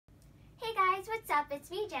guys, what's up?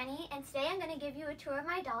 It's me, Jenny, and today I'm going to give you a tour of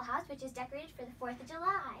my dollhouse, which is decorated for the 4th of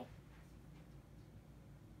July.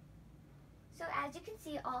 So as you can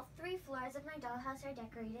see, all 3 floors of my dollhouse are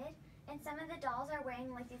decorated, and some of the dolls are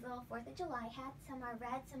wearing like these little 4th of July hats. Some are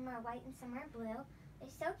red, some are white, and some are blue.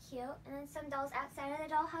 They're so cute. And then some dolls outside of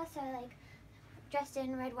the dollhouse are like dressed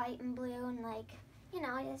in red, white, and blue, and like, you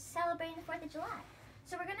know, just celebrating the 4th of July.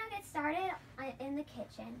 So we're going to get started in the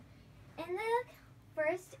kitchen. In the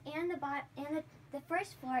first and the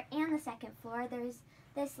first floor and the second floor, there's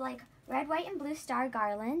this like red, white, and blue star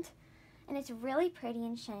garland, and it's really pretty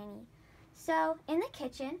and shiny. So in the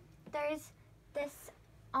kitchen, there's this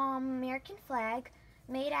American flag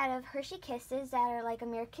made out of Hershey Kisses that are like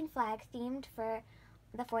American flag themed for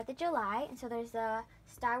the 4th of July. And so there's the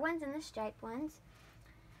star ones and the striped ones.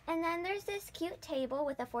 And then there's this cute table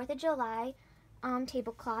with a 4th of July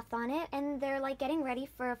tablecloth on it, and they're like getting ready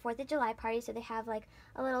for a 4th of July party, so they have like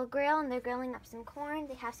a little grill and they're grilling up some corn.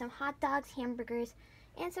 They have some hot dogs, hamburgers,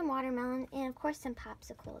 and some watermelon, and of course some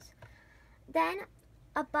popsicles. Then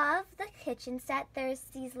above the kitchen set, there's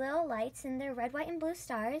these little lights, and they're red, white, and blue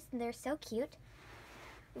stars, and they're so cute.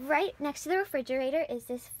 Right next to the refrigerator is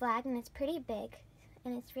this flag, and it's pretty big,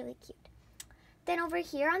 and it's really cute. Then over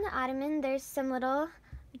here on the ottoman, there's some little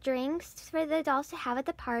drinks for the dolls to have at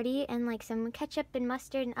the party, and like some ketchup and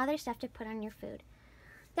mustard and other stuff to put on your food.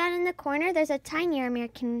 Then in the corner, there's a tinier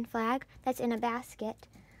American flag that's in a basket.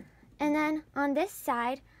 And then on this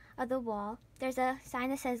side of the wall, there's a sign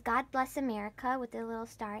that says God Bless America with a little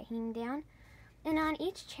star hanging down. And on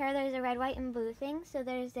each chair, there's a red, white, and blue thing. So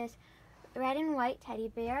there's this red and white teddy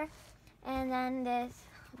bear, and then this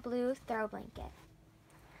blue throw blanket.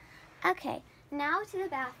 Okay, now to the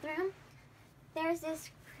bathroom. There's this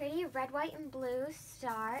pretty red, white, and blue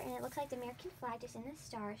star, and it looks like the American flag just in a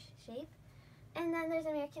star shape. And then there's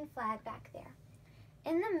an American flag back there.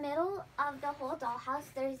 In the middle of the whole dollhouse,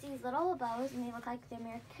 there's these little bows, and they look like the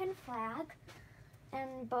American flag on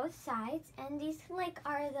both sides. And these like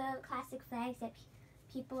are the classic flags that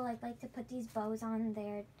people like to put these bows on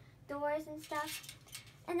their doors and stuff.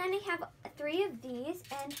 And then they have 3 of these,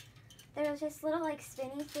 and there's just little like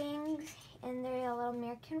spinny things, and there are little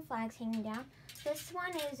American flags hanging down. This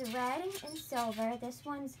one is red and silver, this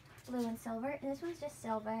one's blue and silver, and this one's just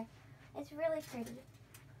silver. It's really pretty.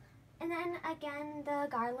 And then again, the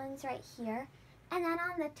garland's right here. And then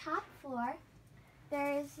on the top floor,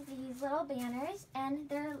 there's these little banners, and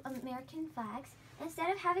they're American flags.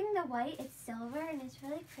 Instead of having the white, it's silver, and it's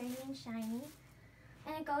really pretty and shiny.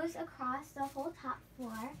 And it goes across the whole top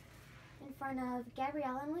floor in front of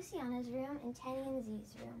Gabriella and Luciana's room and Tenny and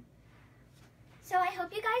Z's room. So I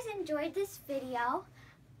hope you guys enjoyed this video,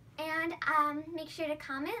 and make sure to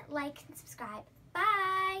comment, like, and subscribe. Bye!